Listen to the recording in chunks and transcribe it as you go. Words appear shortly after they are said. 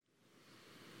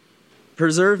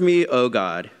Preserve me, O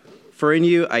God, for in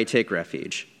you I take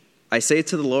refuge. I say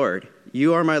to the Lord,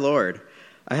 you are my Lord.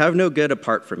 I have no good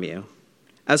apart from you.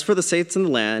 As for the saints in the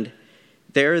land,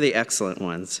 they are the excellent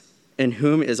ones, in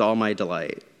whom is all my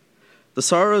delight. The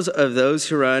sorrows of those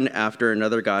who run after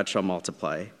another god shall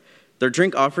multiply. Their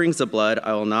drink offerings of blood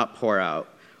I will not pour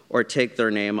out, or take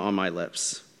their name on my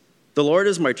lips. The Lord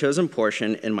is my chosen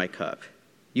portion and my cup.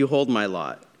 You hold my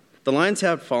lot. The lines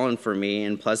have fallen for me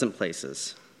in pleasant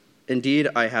places. Indeed,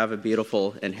 I have a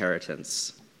beautiful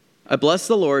inheritance. I bless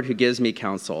the Lord who gives me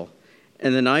counsel.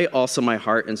 In the night also my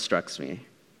heart instructs me.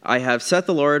 I have set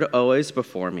the Lord always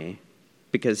before me.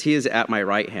 Because he is at my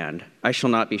right hand, I shall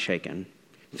not be shaken.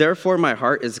 Therefore my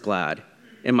heart is glad,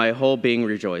 and my whole being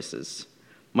rejoices.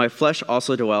 My flesh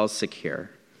also dwells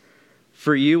secure.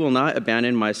 For you will not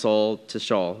abandon my soul to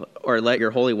Sheol, or let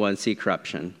your Holy One see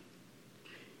corruption.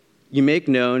 You make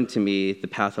known to me the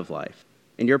path of life.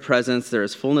 In your presence there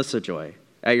is fullness of joy.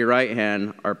 At your right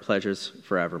hand are pleasures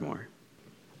forevermore.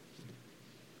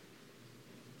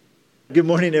 Good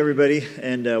morning, everybody,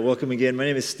 and welcome again. My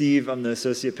name is Steve. I'm the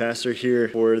associate pastor here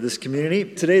for this community.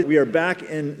 Today, we are back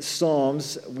in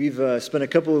Psalms. We've spent a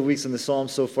couple of weeks in the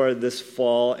Psalms so far this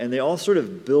fall, and they all sort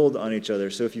of build on each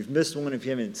other. So if you've missed one, if you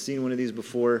haven't seen one of these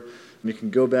before, you can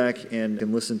go back and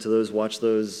listen to those, watch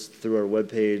those through our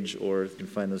webpage, or you can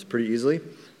find those pretty easily.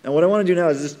 And what I want to do now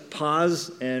is just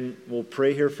pause, and we'll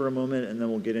pray here for a moment, and then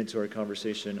we'll get into our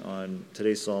conversation on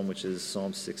today's Psalm, which is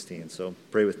Psalm 16. So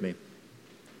pray with me.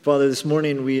 Father, this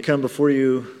morning we come before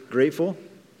you grateful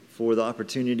for the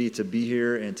opportunity to be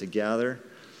here and to gather,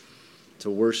 to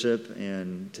worship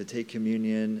and to take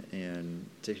communion and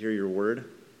to hear your word.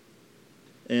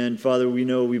 And Father, we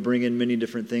know we bring in many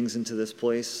different things into this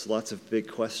place, lots of big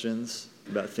questions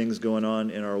about things going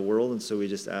on in our world. And so we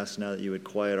just ask now that you would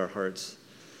quiet our hearts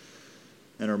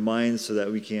and our minds so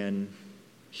that we can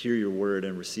hear your word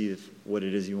and receive what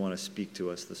it is you want to speak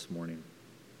to us this morning.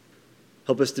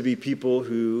 Help us to be people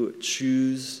who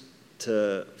choose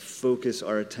to focus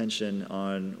our attention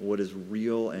on what is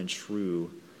real and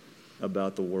true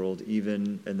about the world,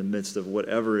 even in the midst of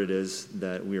whatever it is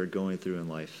that we are going through in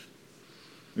life.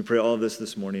 We pray all of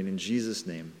this morning in Jesus'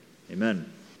 name.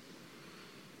 Amen.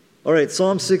 All right,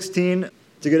 Psalm 16.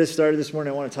 To get us started this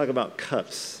morning, I want to talk about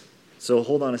cups. So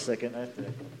hold on a second. I have to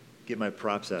get my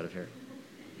props out of here.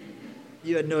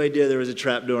 You had no idea there was a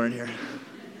trap door in here.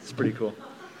 It's pretty cool.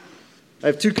 I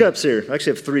have two cups here. I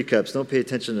actually have three cups. Don't pay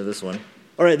attention to this one.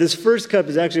 All right, this first cup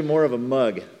is actually more of a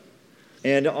mug.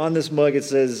 And on this mug it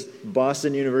says,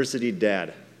 Boston University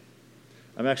Dad.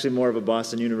 I'm actually more of a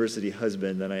Boston University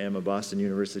husband than I am a Boston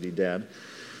University dad.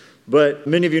 But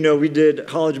many of you know we did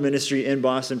college ministry in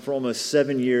Boston for almost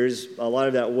 7 years. A lot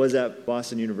of that was at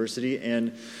Boston University.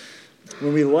 And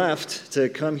when we left to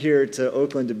come here to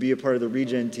Oakland to be a part of the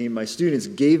Regen team, my students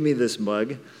gave me this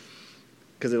mug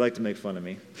because they like to make fun of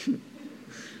me.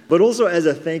 But also as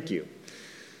a thank you.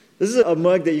 This is a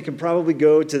mug that you can probably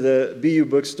go to the BU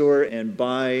bookstore and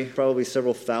buy probably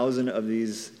several thousand of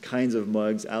these kinds of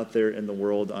mugs out there in the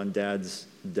world on dad's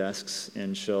desks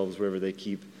and shelves wherever they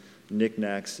keep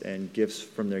knickknacks and gifts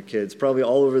from their kids, probably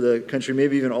all over the country,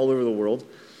 maybe even all over the world.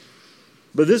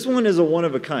 But this one is a one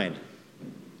of a kind.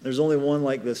 There's only one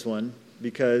like this one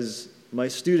because my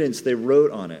students, they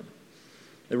wrote on it.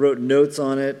 They wrote notes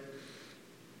on it.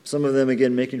 Some of them,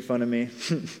 again, making fun of me,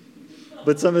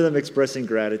 but some of them expressing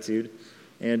gratitude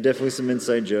and definitely some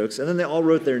inside jokes. And then they all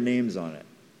wrote their names on it.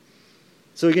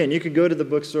 So again, you could go to the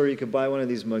bookstore, you could buy one of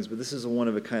these mugs, but this is a one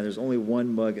of a kind. There's only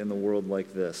one mug in the world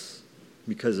like this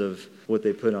because of what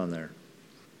they put on there.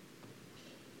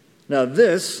 Now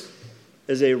this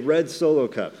is a red Solo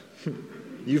cup.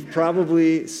 You've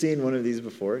probably seen one of these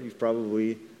before. You've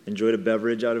probably enjoyed a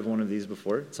beverage out of one of these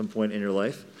before at some point in your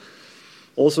life.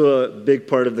 Also a big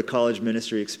part of the college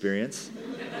ministry experience.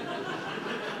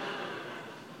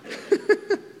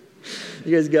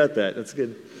 You guys got that. That's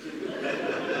good.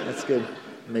 That's good.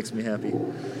 It makes me happy.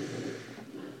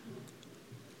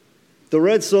 The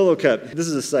red Solo cup, this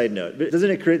is a side note, but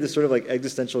doesn't it create this sort of like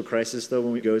existential crisis though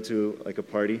when we go to like a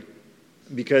party?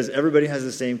 Because everybody has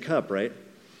the same cup, right?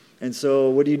 And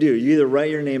so what do? You either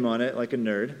write your name on it like a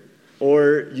nerd,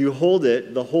 or you hold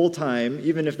it the whole time,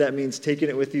 even if that means taking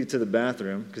it with you to the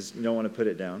bathroom because you don't want to put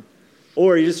it down.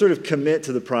 Or you just sort of commit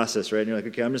to the process, right? And you're like,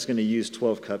 okay, I'm just going to use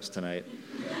 12 cups tonight.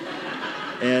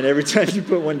 And every time you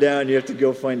put one down, you have to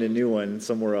go find a new one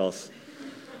somewhere else,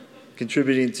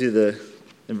 contributing to the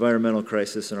environmental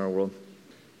crisis in our world.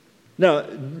 Now,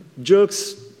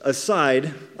 jokes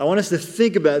aside, I want us to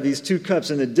think about these two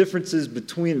cups and the differences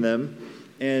between them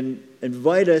and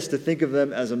invite us to think of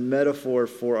them as a metaphor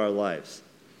for our lives.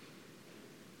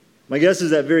 My guess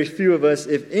is that very few of us,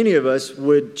 if any of us,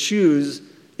 would choose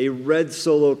a red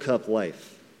Solo cup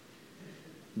life.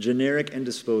 Generic and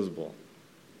disposable.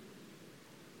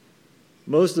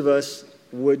 Most of us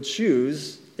would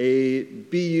choose a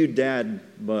BU Dad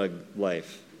mug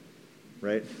life,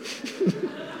 right?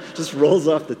 Just rolls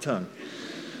off the tongue.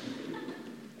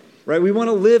 Right? We want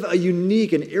to live a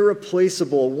unique and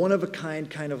irreplaceable, one-of-a-kind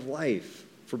kind of life,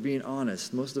 for being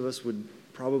honest. Most of us would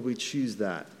probably choose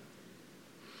that.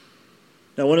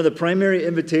 Now, one of the primary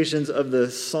invitations of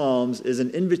the Psalms is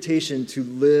an invitation to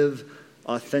live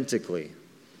authentically.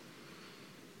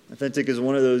 Authentic is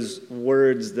one of those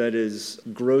words that is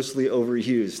grossly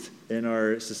overused in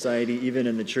our society, even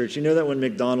in the church. You know that when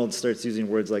McDonald's starts using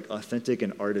words like authentic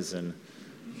and artisan,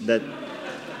 that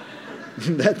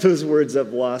those words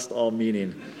have lost all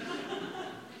meaning.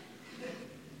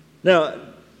 Now,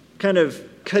 kind of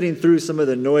cutting through some of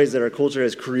the noise that our culture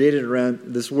has created around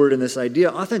this word and this idea,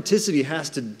 authenticity has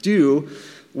to do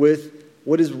with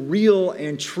what is real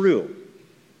and true.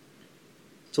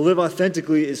 To live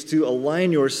authentically is to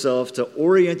align yourself, to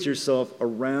orient yourself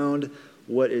around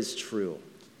what is true.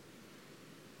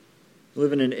 We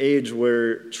live in an age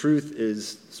where truth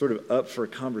is sort of up for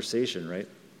conversation, right?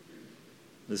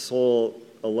 This whole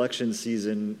election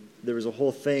season, there was a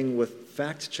whole thing with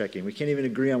fact-checking. We can't even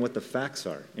agree on what the facts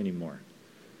are anymore.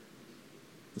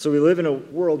 And so we live in a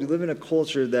world, we live in a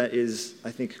culture that is,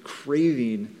 I think,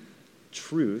 craving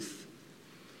truth.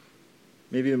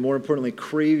 Maybe even more importantly,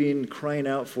 crying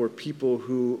out for people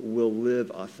who will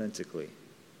live authentically.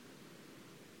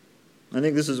 I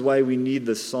think this is why we need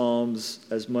the Psalms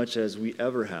as much as we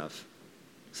ever have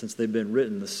since they've been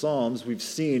written. The Psalms, we've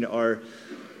seen, are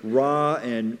raw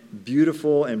and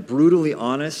beautiful and brutally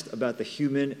honest about the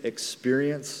human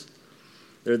experience.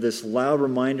 They're this loud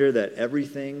reminder that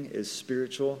everything is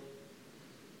spiritual,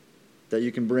 that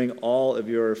you can bring all of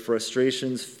your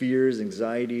frustrations, fears,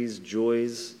 anxieties,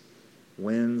 joys,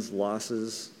 wins,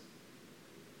 losses,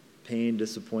 pain,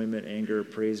 disappointment, anger,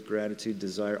 praise, gratitude,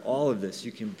 desire, all of this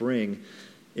you can bring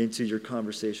into your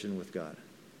conversation with God.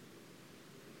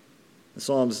 The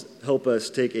Psalms help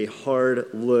us take a hard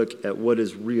look at what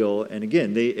is real, and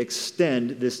again, they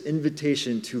extend this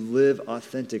invitation to live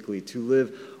authentically, to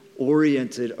live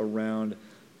oriented around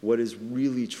what is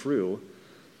really true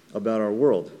about our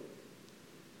world.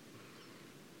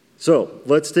 So,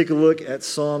 let's take a look at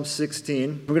Psalm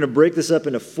 16. We're going to break this up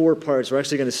into 4 parts. We're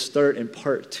actually going to start in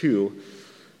part 2.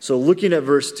 So, looking at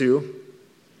verse 2,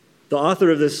 the author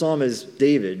of this psalm is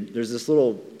David. There's this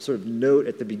little sort of note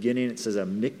at the beginning. It says a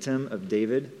miktam of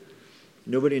David.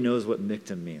 Nobody knows what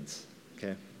miktam means,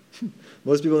 okay?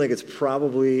 Most people think it's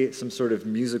probably some sort of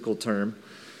musical term.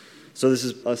 So this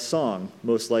is a song,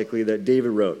 most likely, that David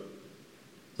wrote.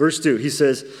 Verse 2, he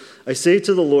says, I say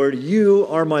to the Lord, you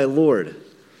are my Lord.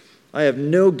 I have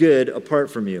no good apart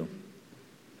from you.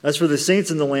 As for the saints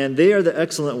in the land, they are the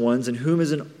excellent ones, in whom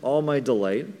is all my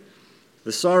delight.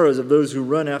 The sorrows of those who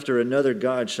run after another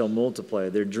god shall multiply.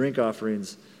 Their drink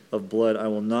offerings of blood I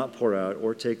will not pour out,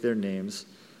 or take their names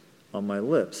on my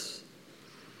lips.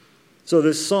 So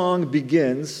this song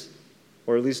begins,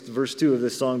 or at least verse 2 of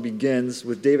this song begins,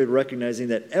 with David recognizing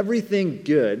that everything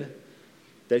good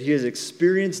that he has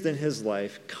experienced in his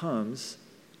life comes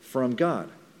from God.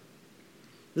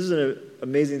 This is an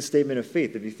amazing statement of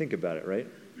faith if you think about it, right?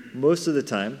 Most of the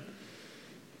time,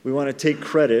 we want to take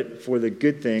credit for the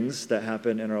good things that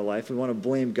happen in our life. We want to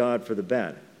blame God for the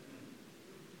bad.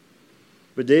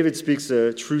 But David speaks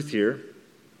a truth here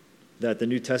that the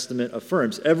New Testament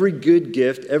affirms. Every good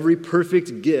gift, every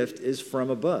perfect gift is from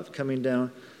above, coming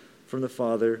down from the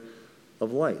Father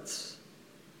of lights.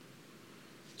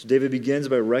 So David begins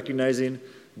by recognizing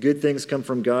good things come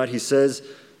from God. He says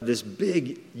this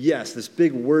big yes, this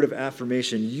big word of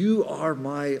affirmation, you are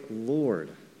my Lord.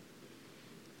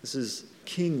 This is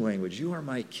king language. You are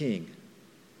my king.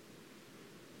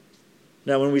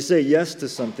 Now, when we say yes to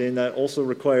something, that also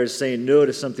requires saying no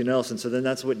to something else. And so then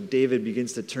that's what David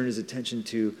begins to turn his attention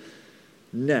to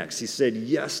next. He said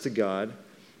yes to God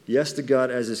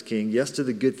as his king, yes to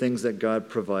the good things that God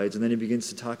provides. And then he begins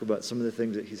to talk about some of the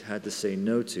things that he's had to say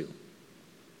no to. He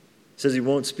says he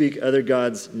won't speak other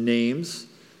gods' names.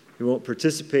 He won't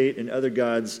participate in other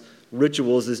gods'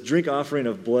 rituals. This drink offering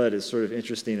of blood is sort of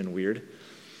interesting and weird.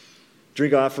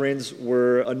 Drink offerings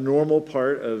were a normal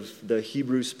part of the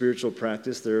Hebrew spiritual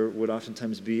practice. There would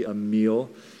oftentimes be a meal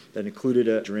that included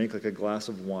a drink, like a glass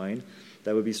of wine,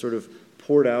 that would be sort of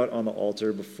poured out on the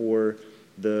altar before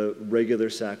the regular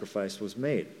sacrifice was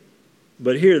made.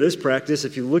 But here, this practice,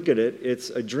 if you look at it, it's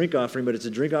a drink offering, but it's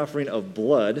a drink offering of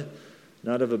blood,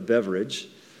 not of a beverage,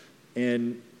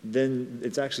 and then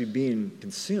it's actually being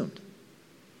consumed.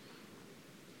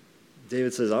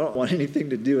 David says, I don't want anything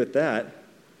to do with that,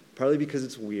 partly because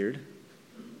it's weird.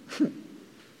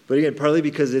 But again, partly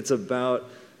because it's about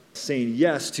saying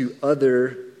yes to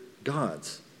other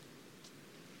gods.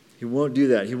 He won't do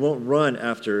that. He won't run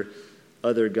after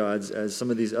other gods as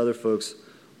some of these other folks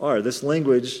are. This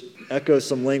language echoes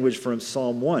some language from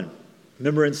Psalm 1.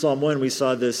 Remember in Psalm 1 we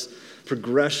saw this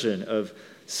progression of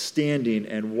standing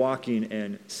and walking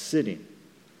and sitting.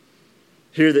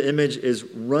 Here the image is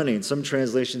running. Some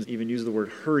translations even use the word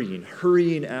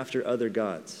hurrying after other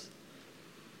gods.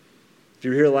 If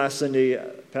you were here last Sunday,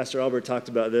 Pastor Albert talked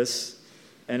about this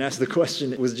and asked the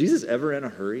question, was Jesus ever in a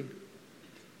hurry?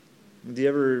 Do you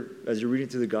ever, as you're reading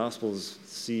through the Gospels,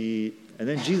 see, and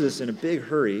then Jesus in a big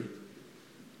hurry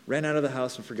ran out of the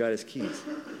house and forgot his keys?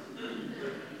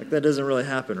 Like that doesn't really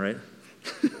happen, right?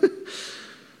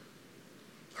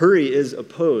 Hurry is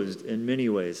opposed in many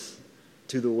ways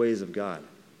to the ways of God.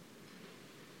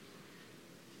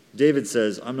 David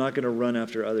says, I'm not going to run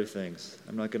after other things.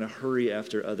 I'm not going to hurry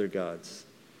after other gods.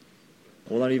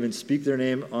 I will not even speak their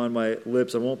name on my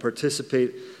lips. I won't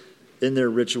participate in their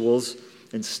rituals.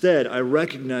 Instead, I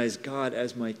recognize God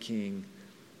as my king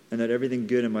and that everything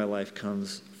good in my life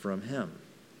comes from him.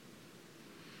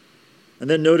 And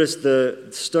then notice the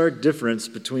stark difference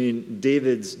between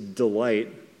David's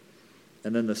delight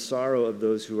and then the sorrow of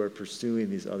those who are pursuing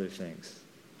these other things,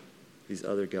 these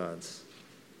other gods.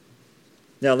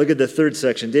 Now look at the third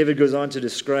section. David goes on to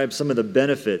describe some of the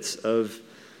benefits of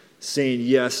saying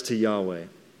yes to Yahweh.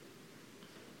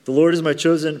 The Lord is my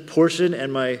chosen portion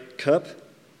and my cup.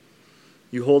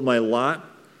 You hold my lot.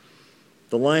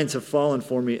 The lions have fallen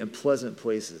for me in pleasant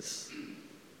places.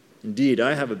 Indeed,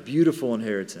 I have a beautiful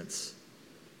inheritance.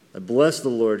 I bless the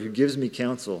Lord who gives me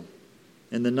counsel.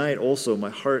 In the night also my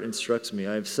heart instructs me.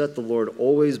 I have set the Lord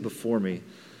always before me.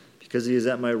 Because he is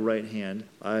at my right hand,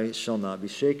 I shall not be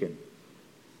shaken.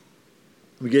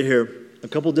 We get here a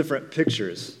couple different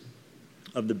pictures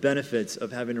of the benefits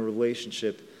of having a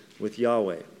relationship with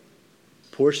Yahweh.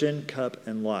 Portion, cup,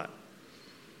 and lot.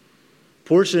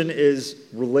 Portion is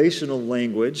relational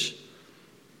language.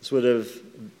 This would have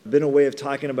been a way of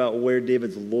talking about where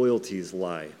David's loyalties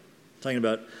lie. Talking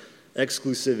about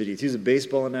exclusivity. To use a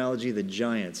baseball analogy, the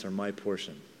Giants are my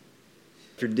portion.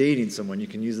 If you're dating someone, you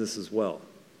can use this as well.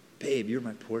 Babe, you're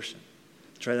my portion.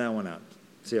 Try that one out.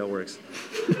 See how it works.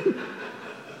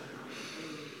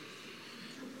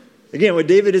 Again, what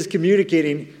David is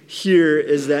communicating here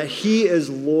is that he is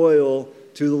loyal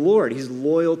to the Lord. He's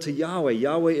loyal to Yahweh.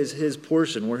 Yahweh is his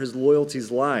portion, where his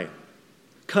loyalties lie.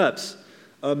 Cups,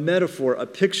 a metaphor, a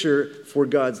picture for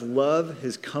God's love,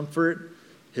 his comfort,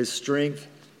 his strength,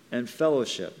 and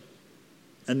fellowship.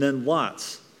 And then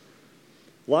lots.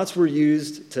 Lots were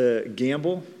used to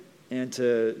gamble and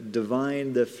to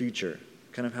divine the future,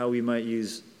 kind of how we might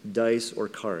use dice or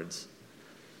cards.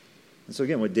 And so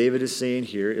again, what David is saying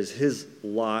here is his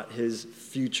lot, his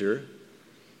future,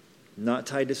 not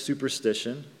tied to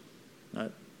superstition,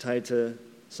 not tied to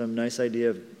some nice idea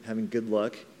of having good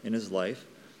luck in his life,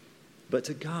 but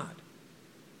to God.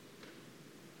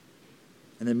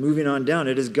 And then moving on down,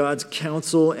 it is God's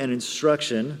counsel and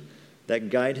instruction that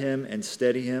guide him and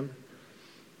steady him,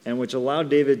 and which allowed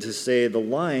David to say, the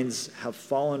lines have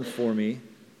fallen for me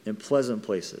in pleasant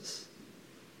places.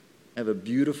 I have a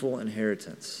beautiful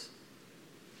inheritance.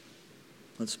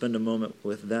 Let's spend a moment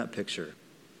with that picture.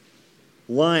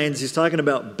 Lines, he's talking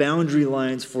about boundary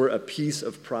lines for a piece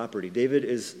of property. David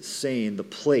is saying the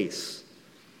place,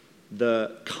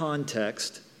 the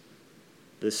context,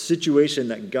 the situation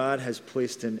that God has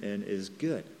placed him in is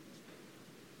good.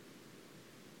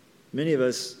 Many of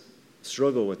us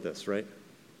struggle with this, right?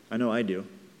 I know I do.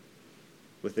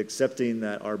 With accepting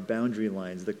that our boundary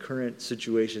lines, the current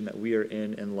situation that we are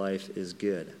in life is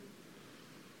good.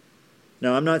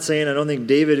 Now, I'm not saying, I don't think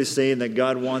David is saying that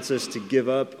God wants us to give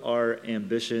up our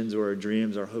ambitions or our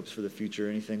dreams, our hopes for the future,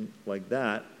 anything like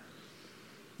that.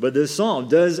 But this psalm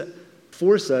does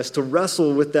force us to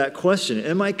wrestle with that question.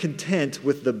 Am I content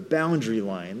with the boundary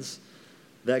lines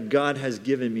that God has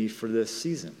given me for this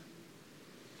season?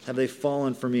 Have they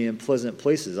fallen for me in pleasant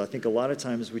places? I think a lot of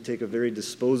times we take a very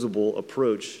disposable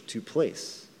approach to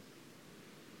place.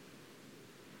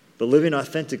 But living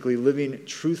authentically, living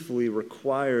truthfully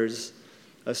requires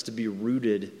us to be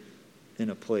rooted in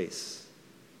a place.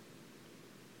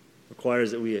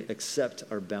 Requires that we accept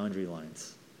our boundary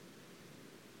lines.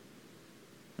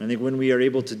 And I think when we are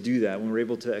able to do that, when we're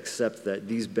able to accept that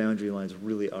these boundary lines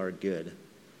really are good,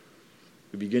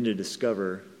 we begin to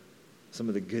discover some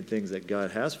of the good things that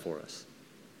God has for us.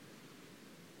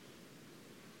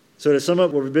 So to sum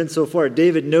up where we've been so far,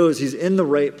 David knows he's in the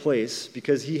right place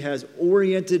because he has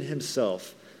oriented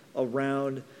himself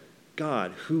around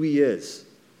God, who he is,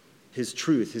 his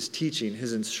truth, his teaching,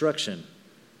 his instruction.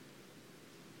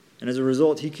 And as a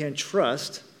result, he can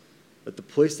trust that the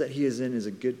place that he is in is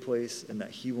a good place and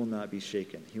that he will not be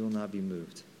shaken. He will not be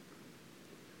moved.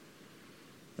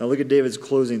 Now look at David's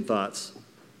closing thoughts.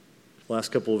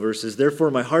 Last couple of verses.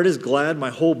 Therefore, my heart is glad,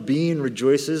 my whole being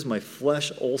rejoices, my flesh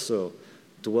also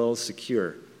dwells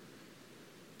secure.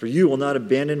 For you will not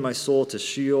abandon my soul to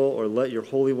Sheol or let your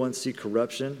Holy One see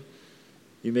corruption.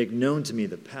 You make known to me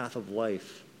the path of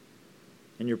life.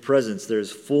 In your presence there is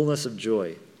fullness of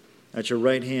joy. At your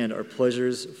right hand are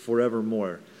pleasures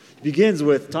forevermore. It begins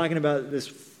with talking about this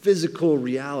physical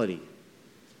reality.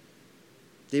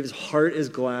 David's heart is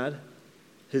glad.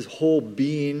 His whole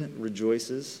being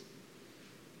rejoices.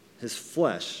 His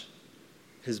flesh,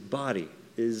 his body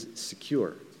is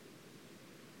secure.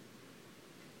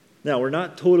 Now, we're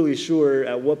not totally sure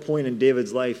at what point in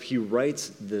David's life he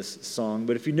writes this song,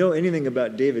 but if you know anything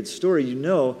about David's story, you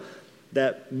know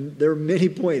that there are many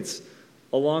points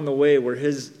along the way where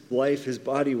his life, his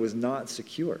body was not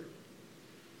secure.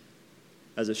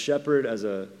 As a shepherd, as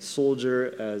a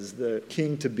soldier, as the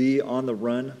king to be on the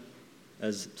run,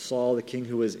 as Saul, the king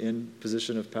who was in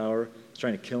position of power, was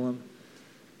trying to kill him.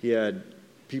 He had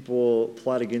people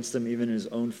plot against him, even in his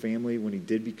own family, when he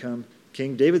did become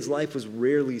king. David's life was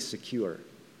rarely secure.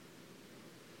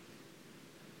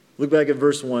 Look back at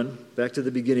verse 1, back to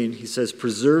the beginning. He says,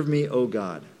 "Preserve me, O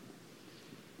God."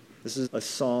 This is a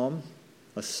psalm,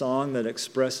 a song that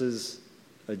expresses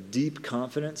a deep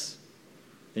confidence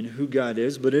in who God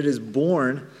is, but it is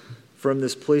born from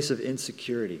this place of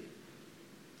insecurity.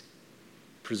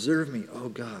 Preserve me, O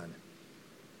God.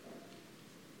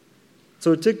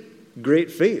 So it took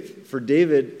great faith for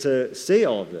David to say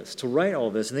all of this, to write all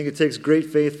of this. I think it takes great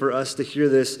faith for us to hear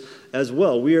this as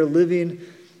well. We are living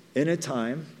in a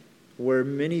time where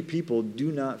many people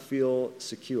do not feel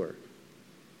secure,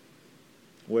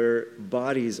 where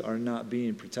bodies are not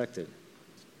being protected.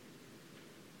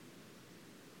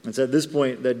 It's at this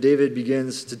point that David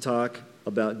begins to talk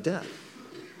about death.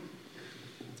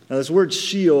 Now, this word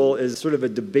Sheol is sort of a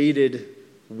debated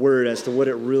word as to what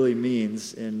it really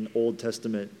means in Old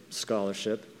Testament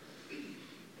scholarship.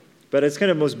 But its kind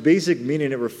of most basic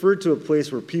meaning, it referred to a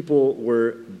place where people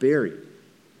were buried.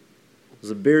 It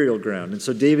was a burial ground. And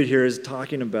so David here is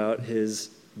talking about his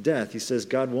death. He says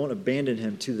God won't abandon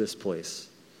him to this place.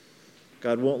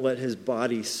 God won't let his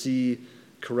body see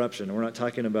corruption. And we're not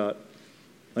talking about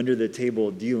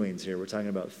under-the-table dealings here. We're talking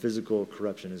about physical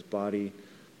corruption, his body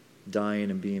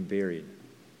dying and being buried.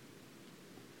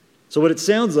 So what it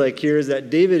sounds like here is that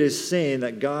David is saying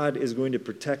that God is going to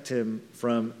protect him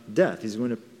from death. He's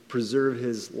going to preserve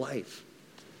his life.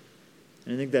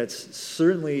 And I think that's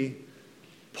certainly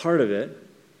part of it.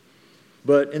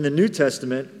 But in the New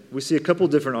Testament, we see a couple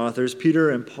different authors, Peter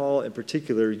and Paul in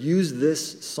particular, use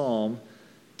this psalm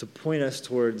to point us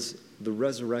towards the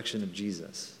resurrection of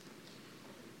Jesus.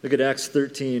 Look at Acts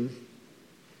 13.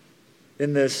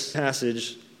 In this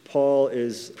passage, Paul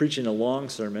is preaching a long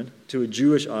sermon to a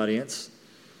Jewish audience,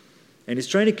 and he's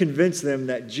trying to convince them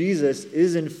that Jesus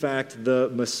is in fact the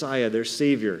Messiah, their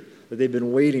Savior, that they've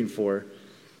been waiting for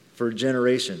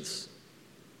generations.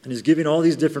 And he's giving all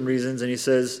these different reasons, and he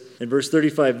says in verse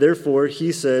 35, therefore,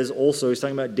 he says also, he's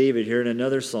talking about David here in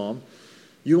another psalm,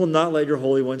 you will not let your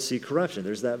Holy One see corruption.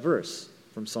 There's that verse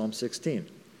from Psalm 16.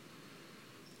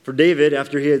 For David,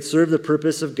 after he had served the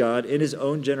purpose of God in his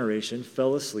own generation,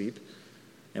 fell asleep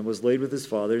and was laid with his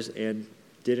fathers and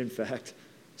did in fact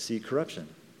see corruption.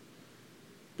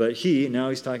 But he, now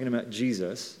he's talking about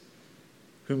Jesus,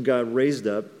 whom God raised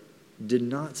up, did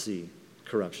not see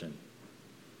corruption.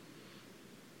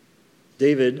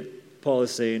 David, Paul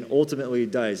is saying, ultimately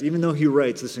dies. Even though he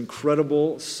writes this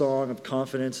incredible song of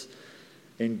confidence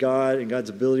in God and God's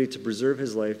ability to preserve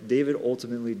his life, David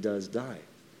ultimately does die.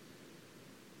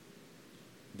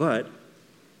 But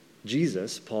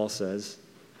Jesus, Paul says,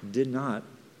 did not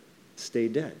stay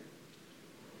dead.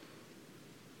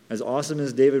 As awesome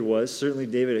as David was, certainly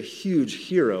David a huge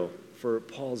hero for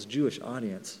Paul's Jewish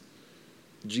audience,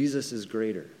 Jesus is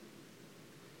greater.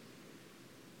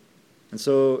 And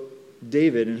so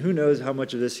David, and who knows how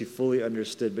much of this he fully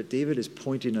understood, but David is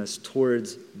pointing us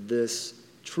towards this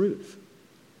truth.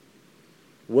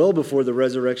 Well before the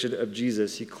resurrection of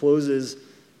Jesus, he closes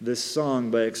this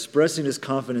song by expressing his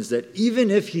confidence that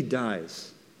even if he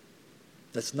dies,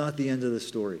 that's not the end of the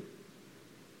story.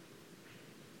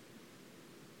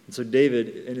 And so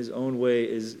David, in his own way,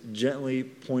 is gently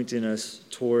pointing us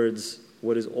towards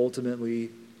what is ultimately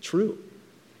true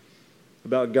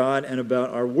about God and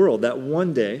about our world, that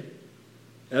one day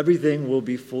everything will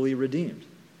be fully redeemed.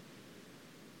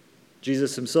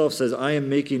 Jesus himself says, I am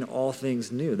making all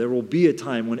things new. There will be a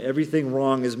time when everything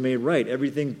wrong is made right.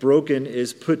 Everything broken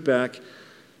is put back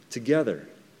together.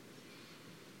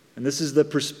 And this is the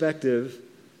perspective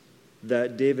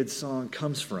that David's song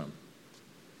comes from.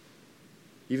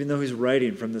 Even though he's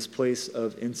writing from this place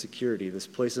of insecurity, this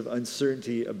place of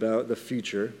uncertainty about the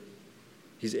future,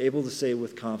 he's able to say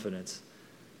with confidence,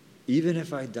 even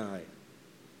if I die,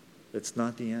 that's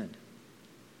not the end.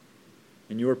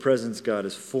 In your presence, God,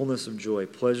 is fullness of joy,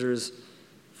 pleasures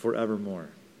forevermore.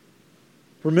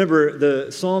 Remember,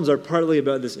 the Psalms are partly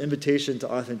about this invitation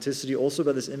to authenticity, also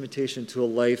about this invitation to a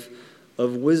life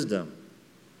of wisdom.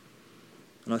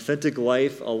 An authentic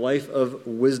life, a life of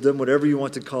wisdom, whatever you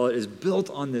want to call it, is built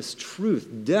on this truth.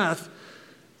 Death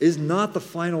is not the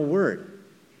final word.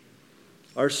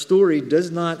 Our story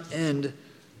does not end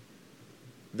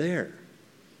there.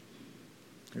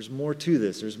 There's more to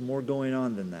this. There's more going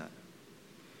on than that.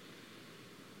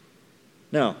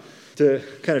 Now, to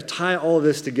kind of tie all of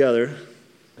this together,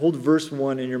 hold verse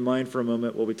 1 in your mind for a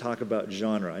moment while we talk about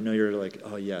genre. I know you're like,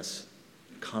 oh yes,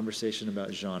 conversation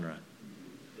about genre.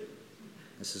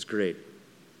 This is great.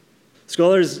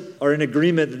 Scholars are in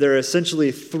agreement that there are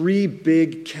essentially three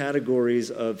big categories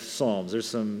of psalms. There's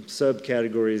some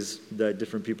subcategories that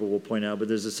different people will point out, but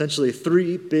there's essentially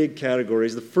three big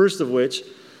categories, the first of which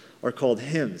are called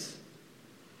hymns.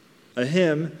 A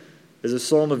hymn is a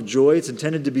psalm of joy. It's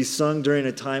intended to be sung during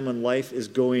a time when life is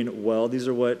going well. These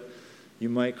are what you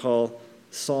might call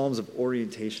psalms of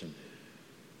orientation.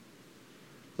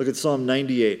 Look at Psalm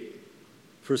 98.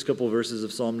 First couple of verses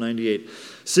of Psalm 98.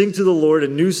 Sing to the Lord a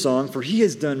new song, for he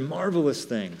has done marvelous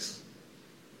things.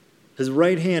 His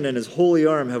right hand and his holy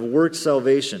arm have worked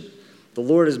salvation. The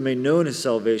Lord has made known his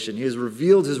salvation. He has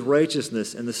revealed his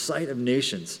righteousness in the sight of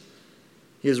nations.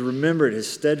 He has remembered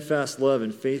his steadfast love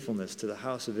and faithfulness to the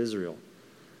house of Israel.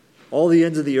 All the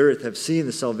ends of the earth have seen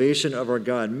the salvation of our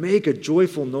God. Make a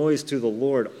joyful noise to the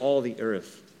Lord, all the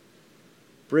earth.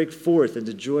 Break forth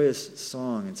into joyous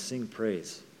song and sing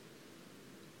praise.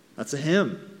 That's a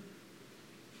hymn.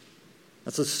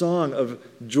 That's a song of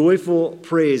joyful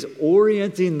praise,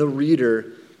 orienting the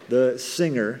reader, the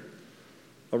singer,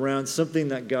 around something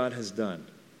that God has done.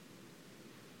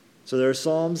 So there are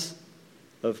psalms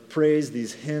of praise,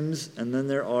 these hymns, and then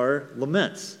there are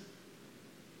laments.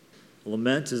 A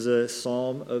lament is a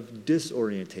psalm of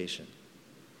disorientation.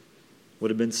 Would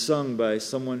have been sung by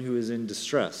someone who is in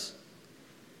distress.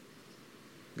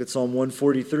 Look at Psalm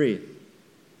 143.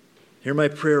 Hear my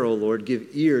prayer, O Lord. Give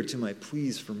ear to my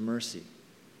pleas for mercy.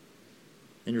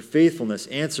 In your faithfulness,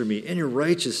 answer me. In your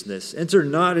righteousness, enter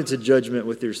not into judgment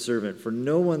with your servant, for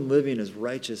no one living is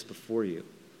righteous before you.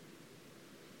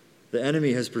 The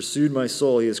enemy has pursued my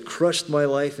soul. He has crushed my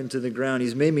life into the ground.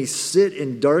 He's made me sit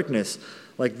in darkness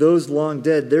like those long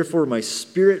dead. Therefore, my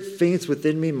spirit faints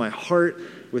within me. My heart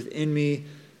within me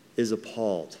is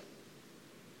appalled.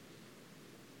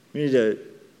 We need to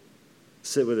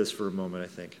sit with this for a moment, I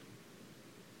think.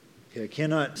 Okay, I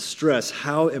cannot stress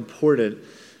how important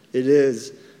it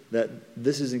is that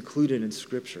this is included in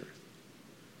Scripture.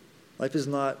 Life is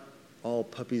not all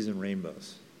puppies and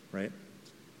rainbows, right?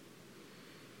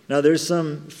 Now, there's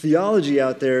some theology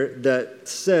out there that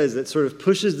says, that sort of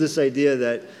pushes this idea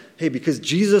that, hey, because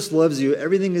Jesus loves you,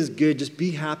 everything is good, just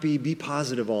be happy, be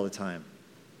positive all the time.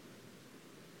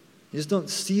 You just don't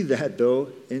see that, though,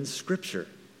 in Scripture.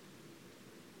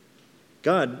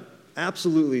 God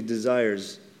absolutely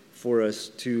desires for us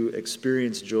to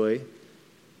experience joy.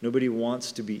 Nobody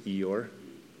wants to be Eeyore.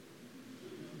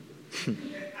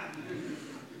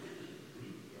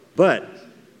 But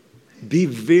be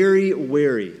very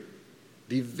wary.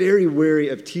 Be very wary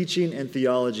of teaching and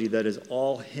theology that is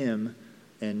all hymn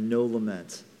and no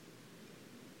lament.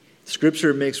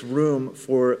 Scripture makes room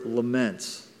for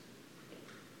laments.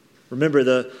 Remember,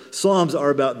 the Psalms are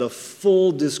about the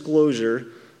full disclosure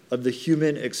of the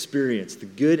human experience, the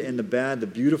good and the bad, the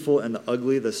beautiful and the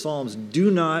ugly. The Psalms do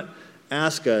not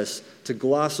ask us to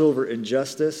gloss over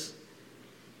injustice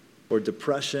or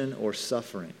depression or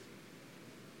suffering.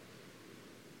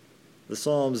 The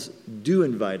Psalms do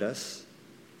invite us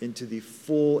into the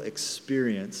full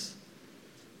experience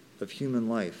of human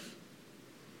life.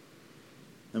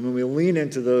 And when we lean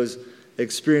into those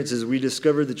experiences, we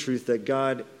discover the truth that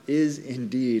God is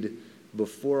indeed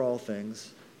before all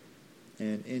things,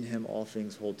 and in him all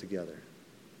things hold together.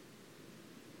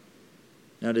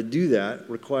 Now, to do that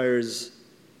requires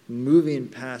moving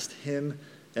past hymn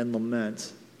and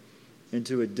lament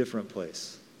into a different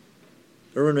place.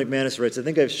 Erwin McManus writes, I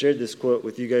think I've shared this quote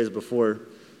with you guys before.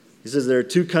 He says, there are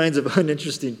two kinds of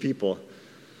uninteresting people.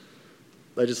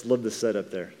 I just love the setup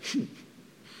there.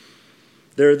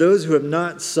 There are those who have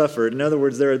not suffered. In other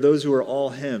words, there are those who are all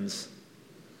hymns.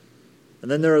 And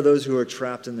then there are those who are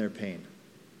trapped in their pain.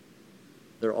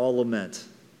 They're all lament.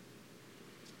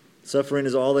 Suffering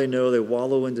is all they know. They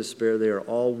wallow in despair. They are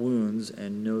all wounds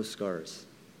and no scars.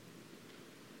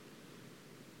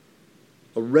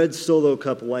 A red Solo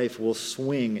Cup life will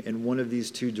swing in one of these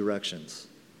two directions.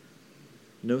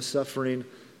 No suffering,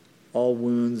 all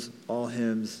wounds, all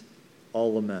hymns,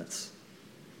 all laments.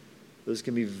 Those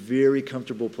can be very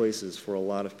comfortable places for a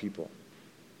lot of people.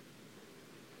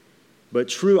 But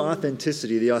true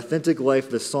authenticity, the authentic life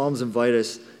the Psalms invite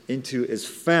us into, is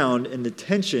found in the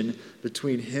tension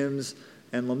between hymns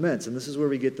and laments. And this is where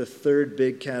we get the third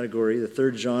big category, the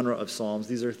third genre of Psalms.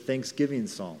 These are thanksgiving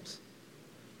Psalms.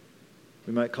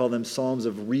 We might call them Psalms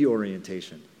of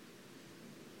reorientation.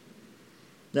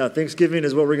 Now, Thanksgiving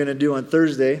is what we're going to do on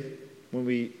Thursday when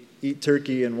we eat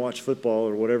turkey and watch football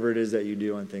or whatever it is that you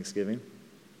do on Thanksgiving.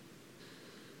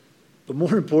 But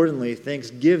more importantly,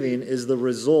 Thanksgiving is the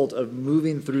result of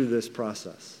moving through this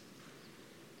process.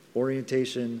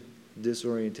 Orientation,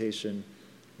 disorientation,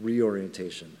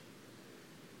 reorientation.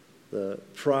 The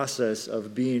process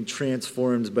of being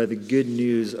transformed by the good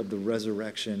news of the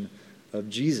resurrection of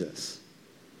Jesus.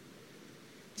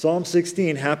 Psalm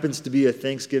 16 happens to be a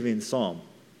Thanksgiving psalm.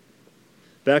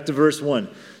 Back to verse 1.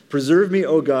 Preserve me,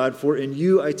 O God, for in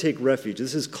you I take refuge.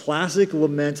 This is classic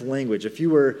lament language. If you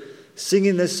were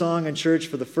singing this song in church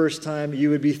for the first time, you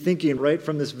would be thinking right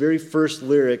from this very first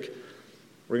lyric,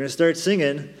 we're going to start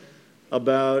singing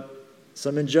about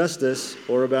some injustice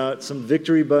or about some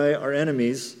victory by our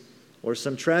enemies or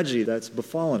some tragedy that's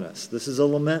befallen us. This is a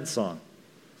lament song.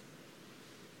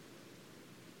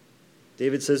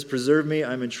 David says, preserve me,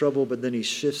 I'm in trouble, but then he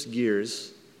shifts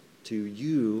gears to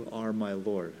you are my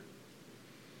Lord.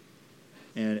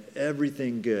 And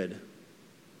everything good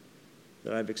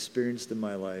that I've experienced in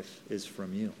my life is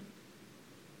from you.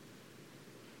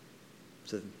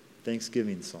 It's a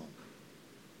Thanksgiving psalm.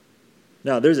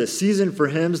 Now, there's a season for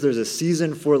hymns, there's a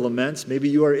season for laments. Maybe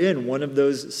you are in one of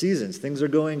those seasons. Things are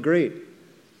going great.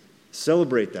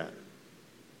 Celebrate that.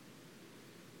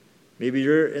 Maybe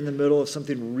you're in the middle of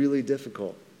something really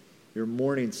difficult. You're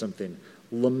mourning something.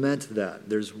 Lament that.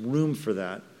 There's room for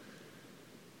that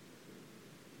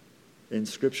in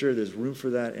Scripture. There's room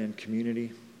for that in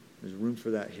community. There's room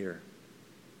for that here.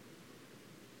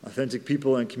 Authentic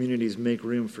people and communities make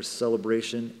room for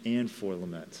celebration and for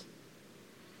lament.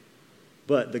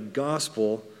 But the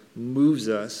gospel moves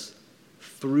us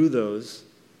through those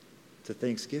to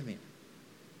thanksgiving.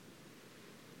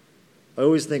 I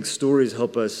always think stories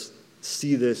help us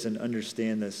see this and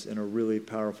understand this in a really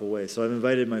powerful way. So I've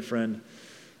invited my friend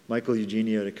Michael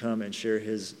Eugenio to come and share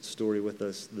his story with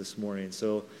us this morning.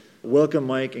 So welcome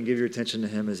Mike and give your attention to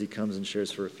him as he comes and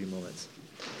shares for a few moments.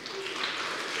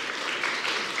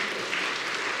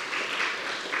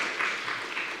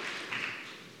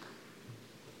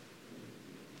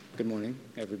 Good morning,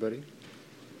 everybody.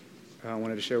 I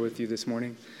wanted to share with you this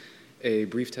morning a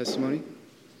brief testimony.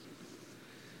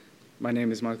 My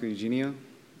name is Michael Eugenio.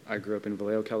 I grew up in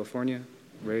Vallejo, California,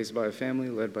 raised by a family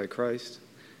led by Christ,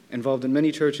 involved in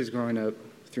many churches growing up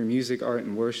through music, art,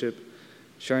 and worship,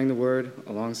 sharing the word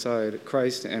alongside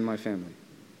Christ and my family.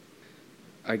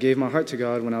 I gave my heart to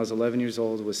God when I was 11 years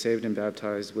old, was saved and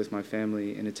baptized with my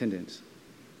family in attendance.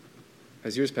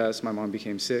 As years passed, my mom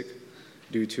became sick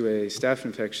due to a staph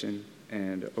infection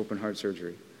and open heart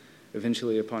surgery.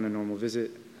 Eventually, upon a normal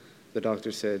visit, the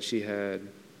doctor said she had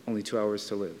only 2 hours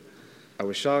to live. I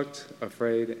was shocked,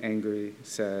 afraid, angry,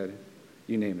 sad,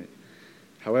 you name it.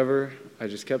 However, I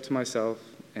just kept to myself,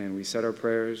 and we said our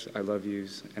prayers, I love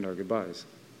yous, and our goodbyes.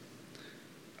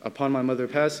 Upon my mother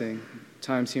passing,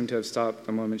 time seemed to have stopped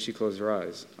the moment she closed her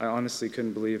eyes. I honestly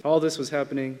couldn't believe all this was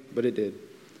happening, but it did.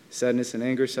 Sadness and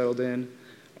anger settled in,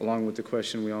 along with the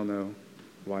question we all know,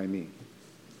 why me?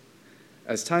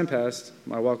 As time passed,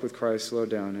 my walk with Christ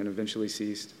slowed down and eventually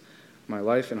ceased. My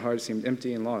life and heart seemed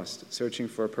empty and lost, searching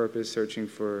for a purpose, searching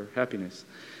for happiness.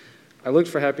 I looked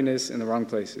for happiness in the wrong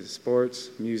places: sports,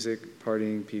 music,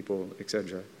 partying, people,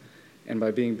 etc. And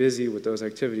by being busy with those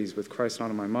activities with Christ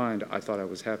not on my mind, I thought I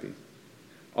was happy.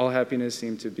 All happiness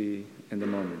seemed to be in the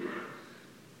moment.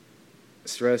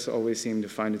 Stress always seemed to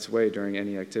find its way during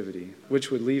any activity,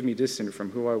 which would leave me distant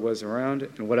from who I was around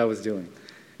and what I was doing,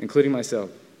 including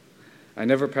myself. I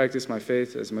never practiced my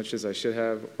faith as much as I should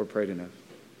have or prayed enough.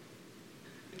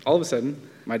 All of a sudden,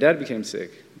 my dad became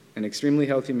sick. An extremely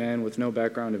healthy man with no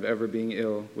background of ever being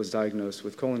ill was diagnosed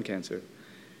with colon cancer.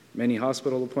 Many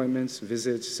hospital appointments,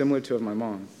 visits, similar to of my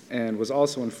mom, and was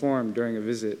also informed during a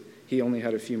visit he only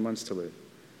had a few months to live.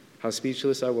 How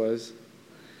speechless I was,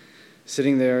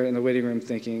 sitting there in the waiting room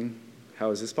thinking, How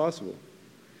is this possible?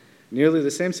 Nearly the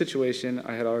same situation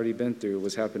I had already been through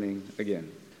was happening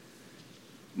again.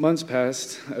 Months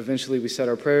passed. Eventually, we said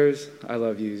our prayers, I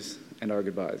love yous, and our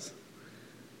goodbyes.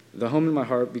 The home in my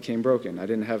heart became broken. I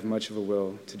didn't have much of a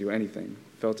will to do anything.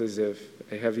 Felt as if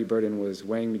a heavy burden was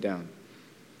weighing me down.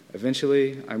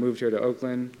 Eventually, I moved here to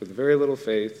Oakland with very little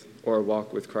faith or a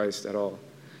walk with Christ at all.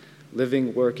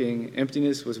 Living, working,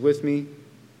 emptiness was with me,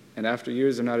 and after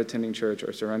years of not attending church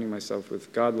or surrounding myself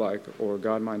with God-like or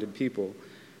God-minded people,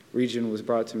 Region was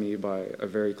brought to me by a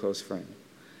very close friend.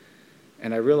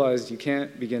 And I realized you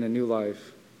can't begin a new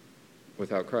life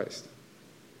without Christ.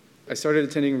 I started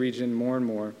attending Region more and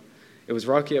more. It was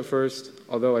rocky at first,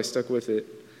 although I stuck with it.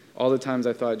 All the times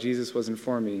I thought Jesus wasn't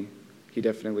for me, he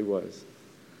definitely was.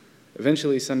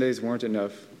 Eventually, Sundays weren't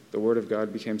enough. The Word of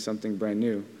God became something brand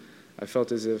new. I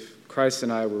felt as if Christ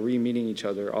and I were re-meeting each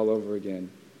other all over again,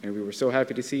 and we were so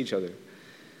happy to see each other.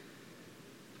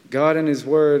 God and His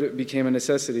Word became a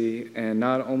necessity, and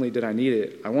not only did I need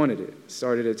it, I wanted it.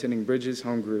 Started attending Bridges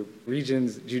Home Group,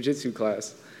 Region's Jiu-Jitsu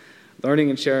class, learning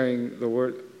and sharing the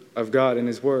Word of God and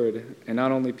His Word, and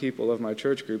not only people of my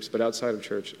church groups, but outside of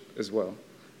church as well,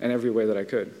 in every way that I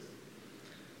could.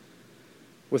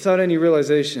 Without any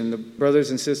realization, the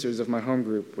brothers and sisters of my home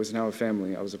group was now a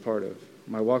family I was a part of.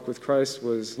 My walk with Christ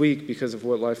was weak because of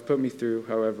what life put me through,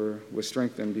 however, was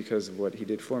strengthened because of what He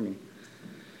did for me.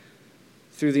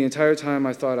 Through the entire time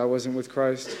I thought I wasn't with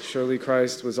Christ, surely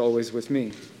Christ was always with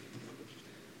me.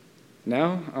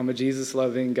 Now, I'm a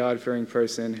Jesus-loving, God-fearing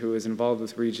person who is involved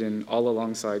with Region all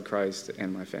alongside Christ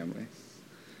and my family.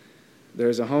 There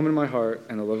is a home in my heart,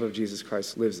 and the love of Jesus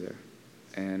Christ lives there.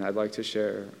 And I'd like to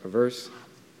share a verse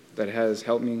that has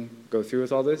helped me go through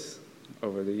with all this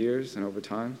over the years and over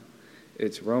time.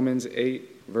 It's Romans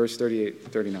 8, verse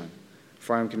 38-39.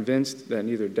 For I am convinced that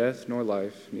neither death nor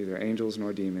life, neither angels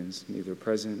nor demons, neither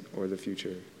present or the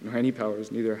future, nor any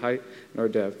powers, neither height nor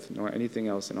depth, nor anything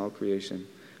else in all creation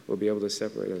will be able to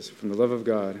separate us from the love of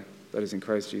God that is in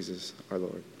Christ Jesus our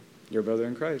Lord. Your brother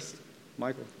in Christ,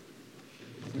 Michael.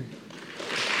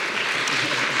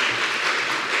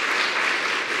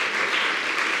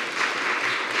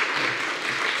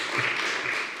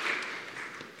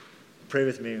 Pray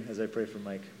with me as I pray for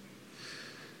Mike.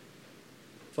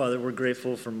 Father, we're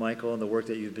grateful for Michael and the work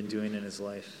that you've been doing in his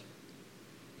life.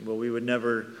 Well, we would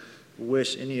never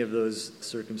wish any of those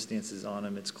circumstances on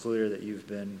him. It's clear that you've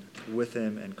been with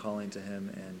him and calling to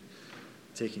him and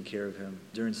taking care of him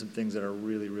during some things that are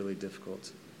really, really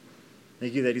difficult.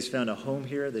 Thank you that he's found a home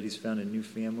here, that he's found a new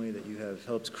family, that you have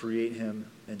helped create him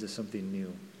into something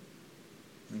new.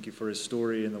 Thank you for his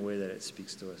story and the way that it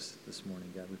speaks to us this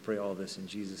morning, God. We pray all this in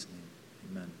Jesus' name.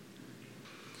 Amen.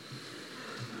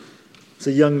 It's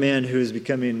a young man who is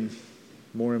becoming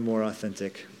more and more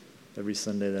authentic every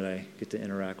Sunday that I get to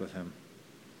interact with him.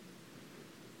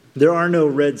 There are no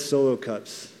red Solo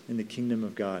cups in the kingdom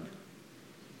of God.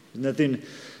 There's nothing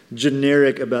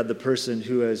generic about the person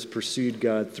who has pursued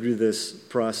God through this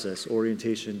process: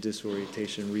 orientation,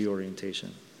 disorientation,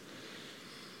 reorientation.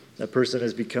 That person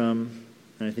has become,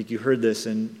 and I think you heard this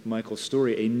in Michael's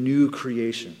story, a new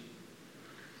creation.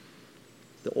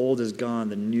 The old is gone,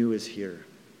 the new is here.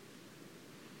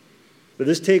 But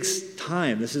this takes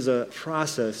time. This is a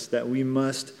process that we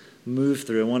must move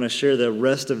through. I want to share the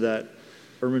rest of that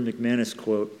Herman McManus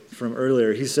quote from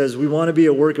earlier. He says, we want to be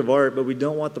a work of art, but we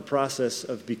don't want the process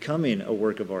of becoming a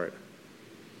work of art.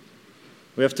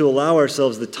 We have to allow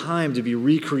ourselves the time to be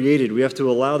recreated. We have to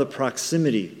allow the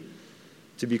proximity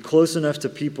to be close enough to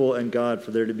people and God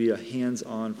for there to be a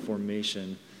hands-on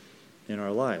formation in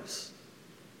our lives.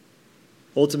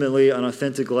 Ultimately, an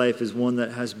authentic life is one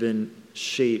that has been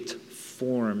shaped,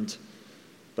 formed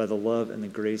by the love and the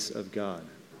grace of God.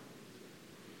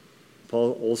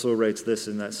 Paul also writes this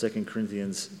in that 2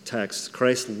 Corinthians text: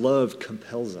 Christ's love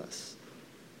compels us,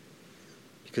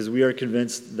 because we are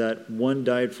convinced that one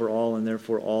died for all and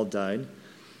therefore all died.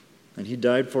 And he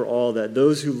died for all, that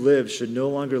those who live should no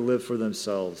longer live for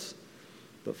themselves,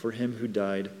 but for him who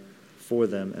died for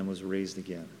them and was raised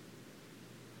again.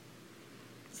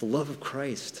 It's the love of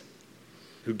Christ,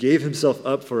 who gave himself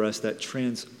up for us, that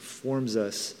transforms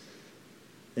us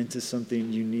into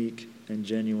something unique and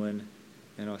genuine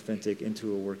and authentic,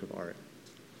 into a work of art.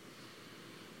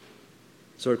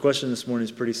 So our question this morning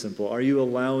is pretty simple. Are you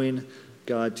allowing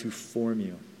God to form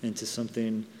you into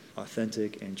something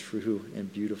authentic and true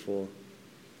and beautiful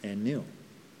and new?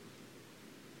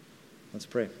 Let's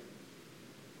pray.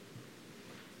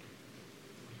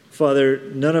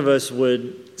 Father, none of us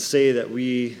would say that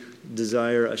we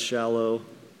desire a shallow,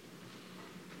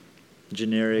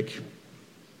 generic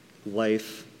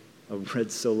life, a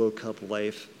red Solo cup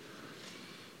life.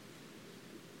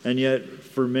 And yet,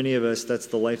 for many of us, that's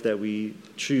the life that we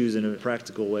choose in a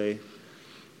practical way,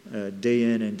 day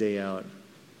in and day out.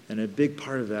 And a big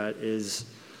part of that is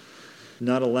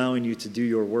not allowing you to do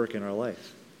your work in our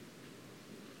life.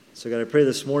 So God, I pray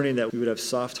this morning that we would have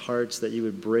soft hearts, that you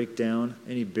would break down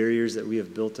any barriers that we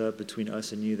have built up between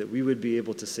us and you, that we would be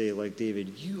able to say, like David,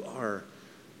 you are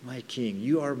my King,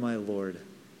 you are my Lord,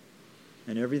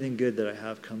 and everything good that I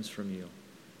have comes from you.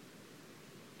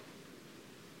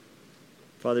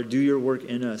 Father, do your work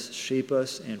in us, shape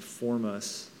us and form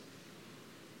us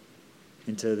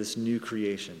into this new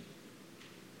creation,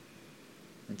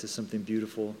 into something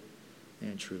beautiful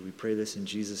and true. We pray this in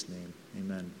Jesus' name.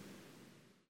 Amen.